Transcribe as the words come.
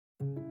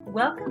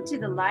Welcome to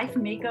the Life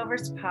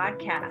Makeovers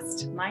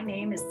Podcast. My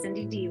name is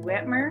Cindy D.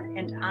 Whitmer,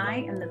 and I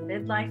am the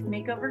Midlife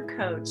Makeover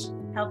Coach,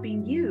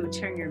 helping you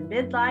turn your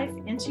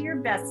midlife into your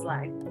best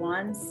life,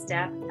 one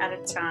step at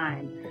a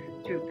time.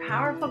 Through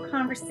powerful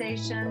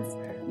conversations,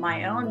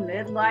 my own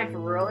midlife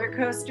roller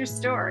coaster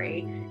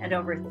story, and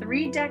over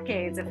 3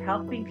 decades of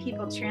helping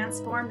people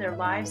transform their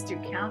lives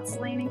through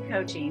counseling and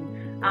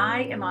coaching,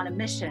 I am on a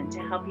mission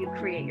to help you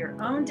create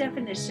your own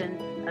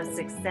definition of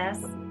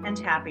success and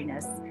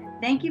happiness.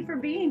 Thank you for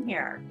being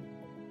here.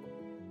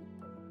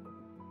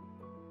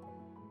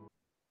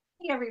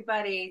 Hey,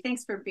 everybody.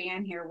 Thanks for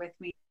being here with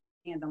me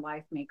in the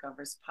Life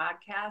Makeovers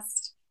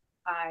podcast.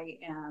 I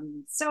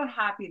am so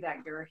happy that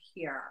you're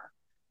here.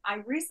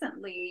 I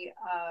recently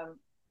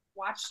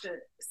watched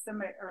or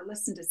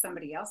listened to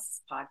somebody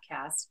else's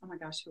podcast. Oh my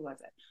gosh, who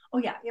was it? Oh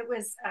yeah, it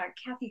was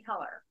Cathy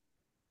Heller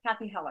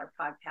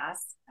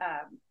podcast.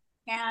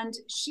 And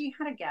she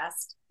had a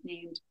guest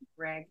named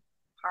Greg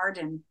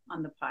Harden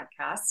on the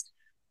podcast,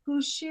 who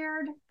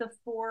shared the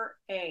 4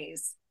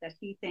 A's that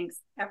he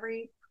thinks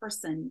every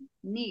person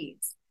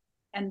needs.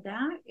 And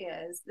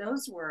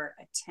those were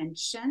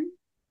attention,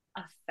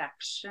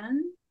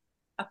 affection,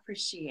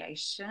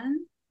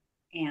 appreciation,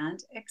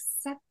 and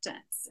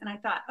acceptance. And I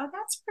thought, oh,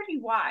 that's pretty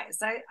wise.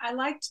 I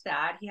liked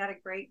that. He had a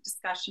great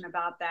discussion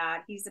about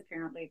that. He's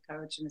apparently a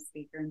coach and a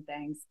speaker and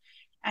things.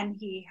 And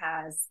he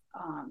has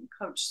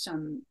coached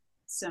some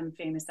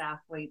famous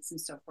athletes and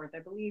so forth. I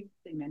believe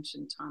they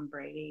mentioned Tom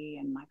Brady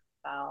and Michael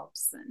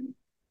Phelps. And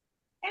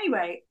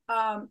anyway,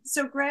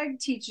 so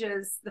Greg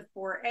teaches the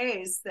 4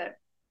 A's that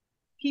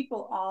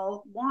people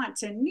all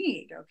want and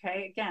need.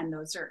 Okay, again,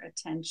 those are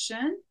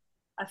attention,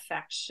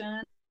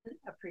 affection,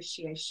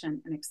 appreciation,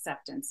 and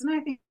acceptance. And I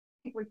think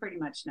we pretty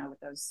much know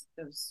what those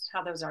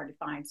how those are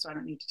defined, so I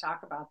don't need to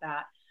talk about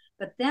that.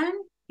 But then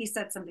he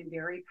said something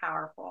very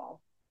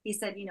powerful. He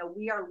said,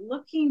 we are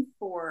looking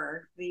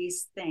for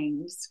these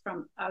things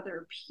from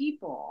other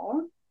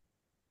people,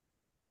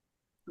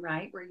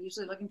 right? We're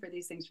usually looking for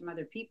these things from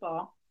other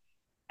people.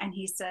 And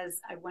he says,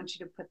 I want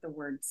you to put the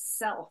word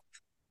self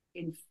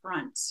in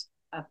front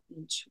of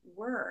each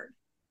word.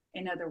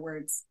 In other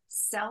words,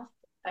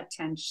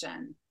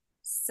 self-attention,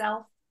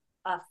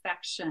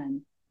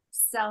 self-affection,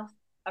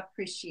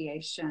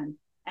 self-appreciation,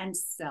 and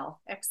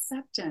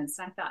self-acceptance.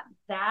 I thought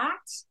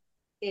that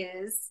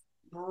is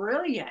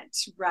brilliant,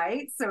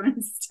 right? So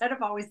instead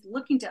of always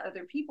looking to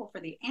other people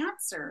for the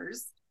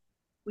answers,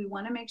 we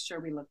want to make sure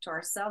we look to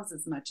ourselves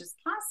as much as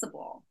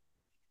possible.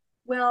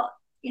 Well,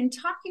 in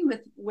talking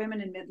with women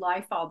in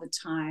midlife all the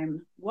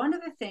time, one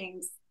of the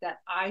things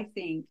that I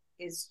think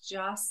is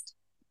just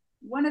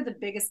one of the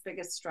biggest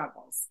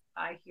struggles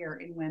I hear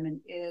in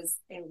women is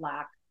a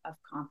lack of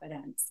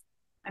confidence.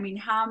 I mean,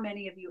 how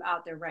many of you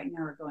out there right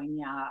now are going,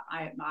 yeah,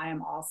 I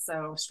am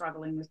also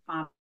struggling with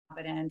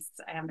confidence.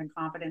 I haven't been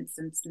confident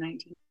since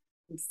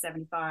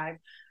 1975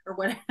 or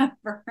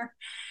whatever.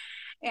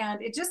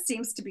 And it just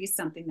seems to be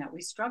something that we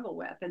struggle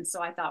with. And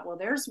so I thought, well,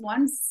 there's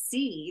one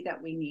C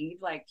that we need.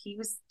 Like he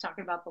was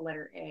talking about the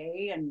letter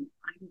A, and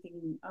I'm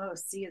thinking, oh,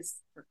 C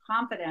is for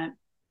confident.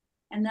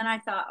 And then I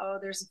thought, oh,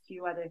 there's a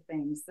few other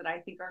things that I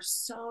think are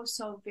so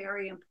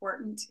very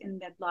important in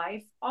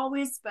midlife,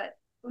 always. But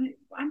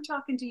I'm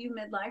talking to you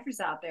midlifers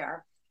out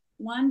there.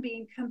 One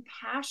being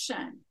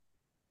compassion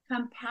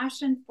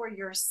for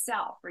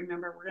yourself.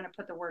 Remember, we're going to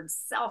put the word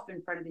self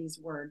in front of these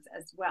words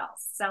as well.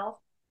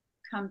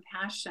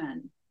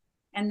 Self-compassion.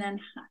 And then,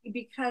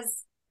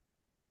 because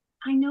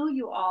I know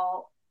you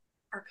all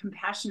are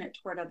compassionate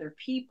toward other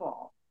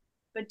people,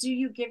 but do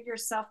you give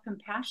yourself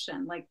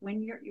compassion? Like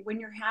when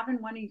you're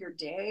having one of your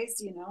days,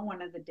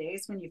 one of the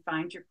days when you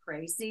find you're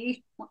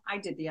crazy. Well, I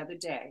did the other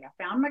day. I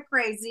found my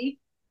crazy,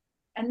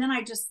 and then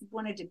I just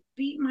wanted to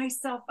beat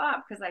myself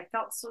up because I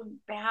felt so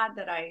bad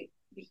that I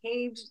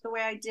behaved the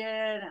way I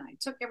did and I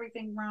took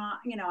everything wrong.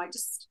 I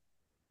just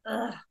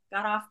got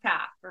off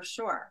path for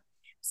sure.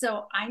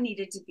 So I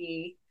needed to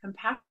be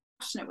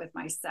compassionate with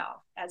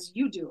myself, as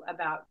you do,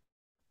 about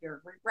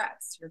your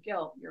regrets, your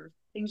guilt, your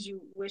things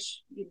you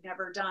wish you'd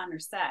never done or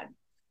said.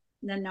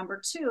 And then number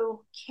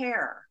 2,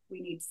 care. We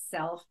need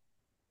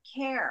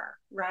self-care,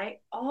 right?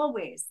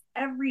 Always,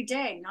 every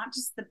day, not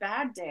just the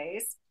bad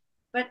days,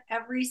 but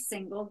every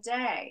single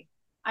day.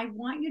 I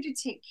want you to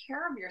take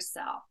care of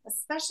yourself,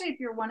 especially if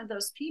you're one of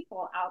those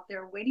people out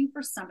there waiting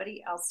for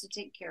somebody else to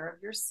take care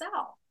of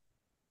yourself,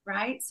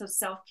 right? So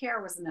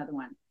self-care was another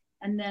one.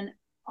 And then,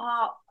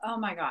 oh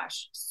my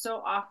gosh,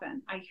 so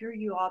often I hear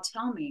you all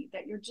tell me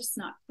that you're just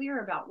not clear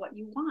about what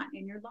you want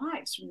in your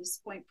lives from this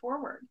point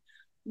forward.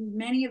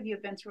 Many of you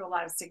have been through a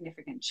lot of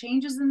significant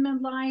changes in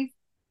midlife.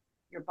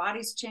 Your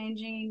body's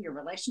changing, your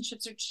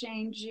relationships are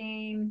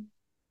changing.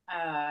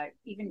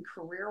 Even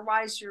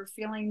career-wise, you're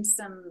feeling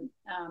some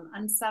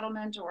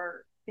unsettlement,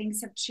 or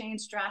things have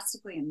changed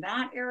drastically in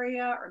that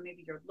area, or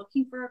maybe you're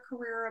looking for a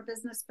career or a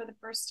business for the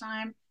first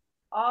time,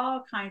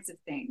 all kinds of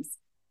things.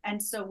 And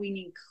so we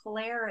need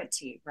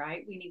clarity,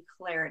 right? We need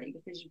clarity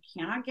because you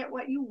cannot get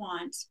what you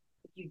want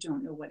if you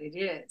don't know what it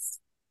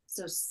is.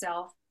 So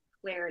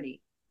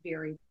self-clarity,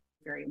 very,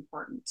 very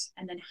important.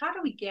 And then how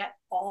do we get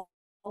all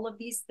of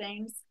these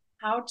things?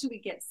 How do we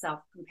get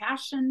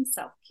self-compassion,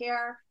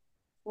 self-care,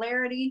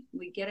 clarity?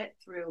 We get it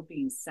through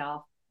being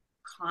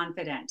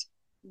self-confident,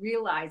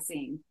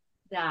 realizing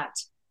that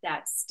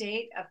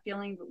state of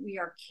feeling that we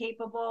are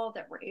capable,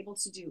 that we're able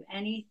to do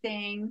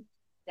anything,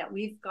 that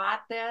we've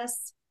got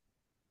this.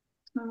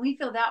 When we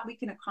feel that, we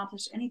can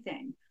accomplish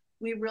anything.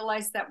 We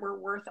realize that we're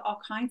worth all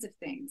kinds of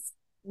things.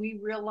 We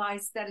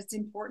realize that it's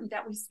important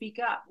that we speak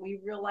up. We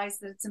realize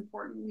that it's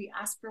important we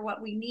ask for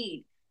what we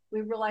need.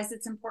 We realize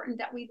it's important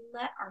that we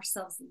let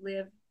ourselves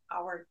live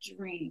our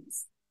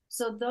dreams.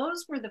 So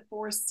those were the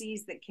 4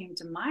 C's that came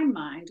to my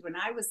mind when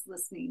I was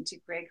listening to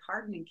Greg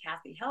Harden and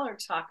Kathy Heller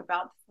talk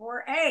about the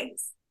 4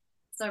 A's.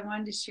 So I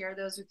wanted to share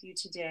those with you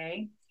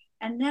today.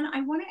 And then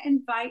I want to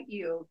invite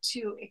you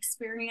to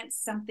experience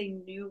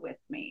something new with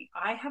me.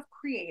 I have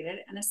created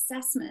an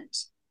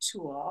assessment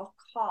tool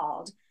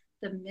called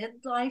the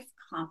Midlife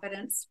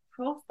Confidence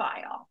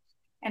Profile.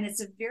 And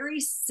it's a very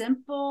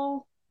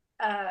simple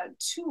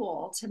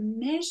tool to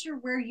measure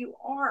where you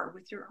are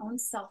with your own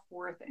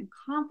self-worth and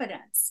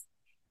confidence.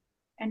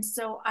 And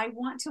so I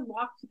want to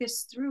walk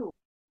this through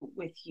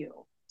with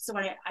you. So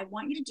what I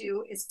want you to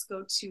do is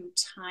go to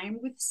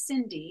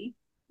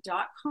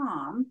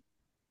timewithcindy.com,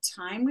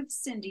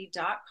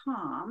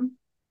 timewithcindy.com,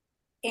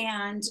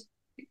 and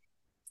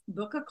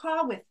book a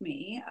call with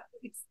me.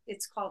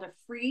 It's called a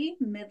free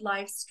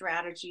midlife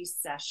strategy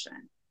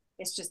session.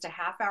 It's just a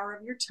half hour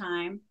of your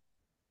time.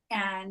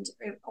 And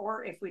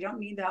or if we don't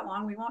need that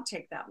long, we won't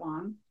take that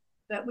long.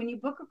 But when you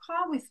book a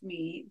call with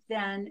me,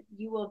 then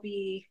you will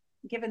be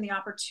given the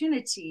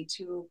opportunity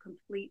to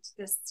complete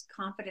this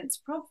confidence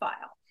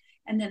profile.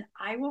 And then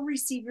I will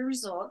receive your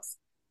results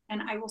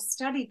and I will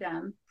study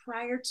them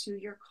prior to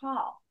your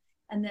call.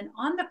 And then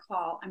on the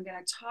call, I'm going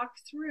to talk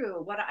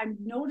through what I'm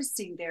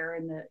noticing there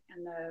in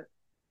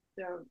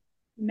the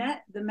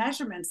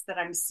measurements that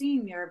I'm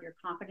seeing there of your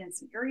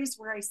confidence, in areas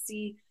where I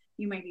see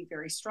you may be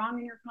very strong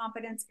in your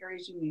confidence,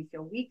 areas you may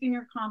feel weak in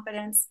your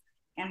confidence.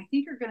 And I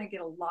think you're going to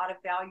get a lot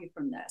of value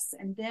from this.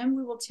 And then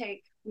we will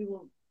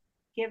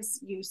give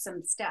you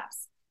some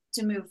steps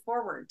to move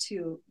forward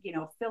to,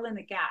 fill in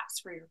the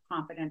gaps where your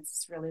confidence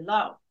is really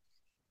low.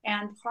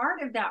 And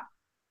part of that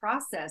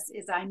process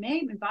is I may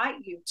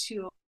invite you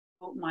to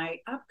my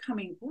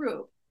upcoming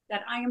group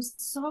that I am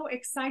so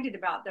excited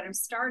about, that I'm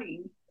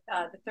starting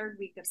the 3rd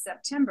week of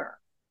September.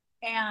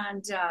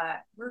 And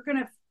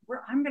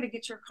I'm going to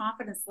get your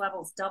confidence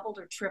levels doubled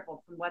or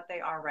tripled from what they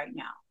are right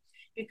now.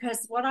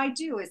 Because what I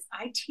do is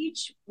I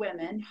teach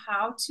women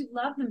how to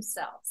love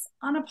themselves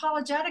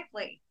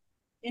unapologetically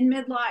in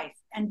midlife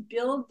and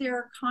build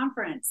their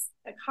confidence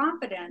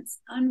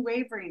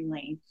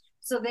unwaveringly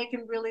so they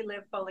can really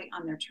live fully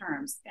on their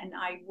terms. And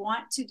I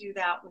want to do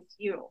that with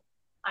you.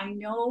 I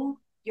know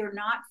you're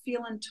not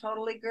feeling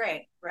totally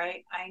great,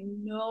 right? I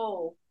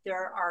know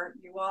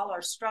you all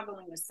are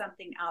struggling with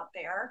something out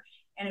there.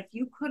 And if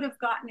you could have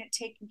gotten it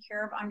taken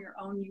care of on your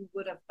own, you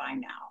would have by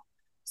now.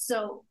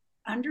 So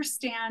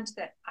understand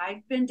that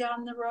I've been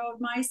down the road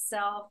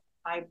myself.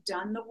 I've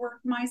done the work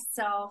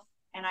myself,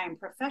 and I am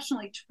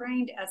professionally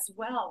trained as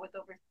well with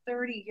over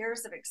 30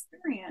 years of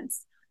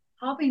experience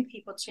helping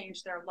people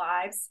change their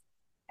lives.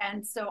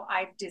 And so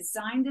I've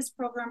designed this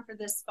program for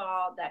this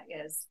fall that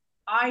is,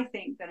 I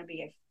think, going to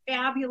be a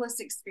fabulous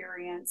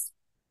experience.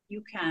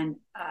 You can,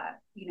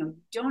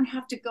 don't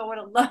have to go it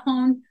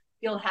alone.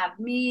 You'll have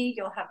me,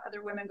 you'll have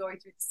other women going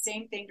through the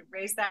same thing to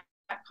raise that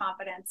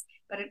confidence.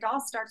 But it all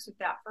starts with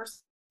that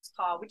first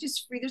call, which is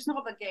free. There's no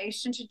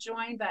obligation to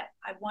join, but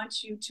I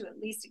want you to at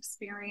least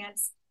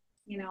experience,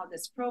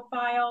 this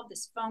profile,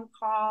 this phone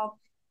call.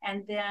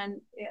 And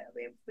then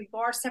if we go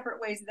our separate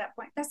ways at that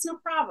point, that's no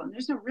problem.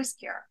 There's no risk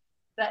here.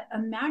 But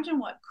imagine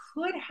what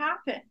could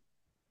happen.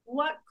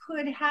 What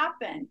could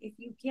happen if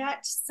you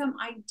get some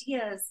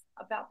ideas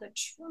about the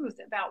truth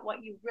about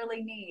what you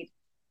really need,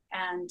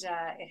 and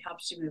it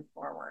helps you move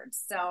forward.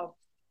 So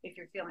if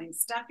you're feeling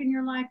stuck in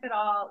your life at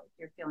all, if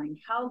you're feeling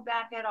held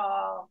back at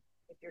all,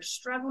 if you're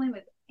struggling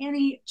with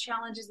any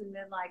challenges in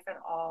midlife at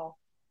all,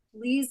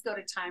 please go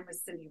to Time with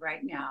Cindy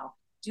right now.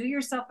 Do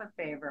yourself a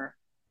favor,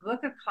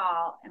 book a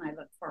call, and I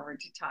look forward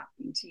to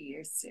talking to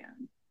you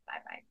soon.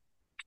 Bye-bye.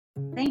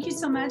 Thank you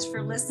so much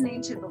for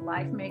listening to the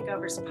Life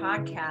Makeovers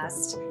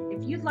podcast.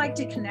 If you'd like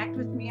to connect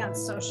with me on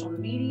social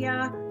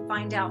media,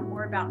 find out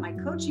more about my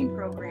coaching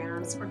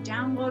programs, or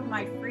download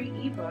my free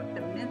ebook,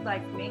 The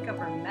Midlife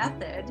Makeover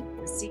Method,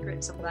 The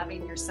Secret to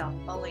Loving Yourself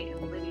Fully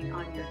and Living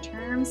on Your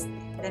Terms,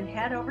 then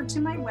head over to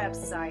my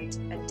website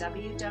at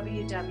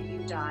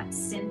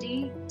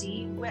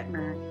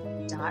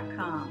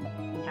www.cindydwhitmer.com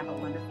and have a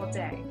wonderful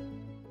day.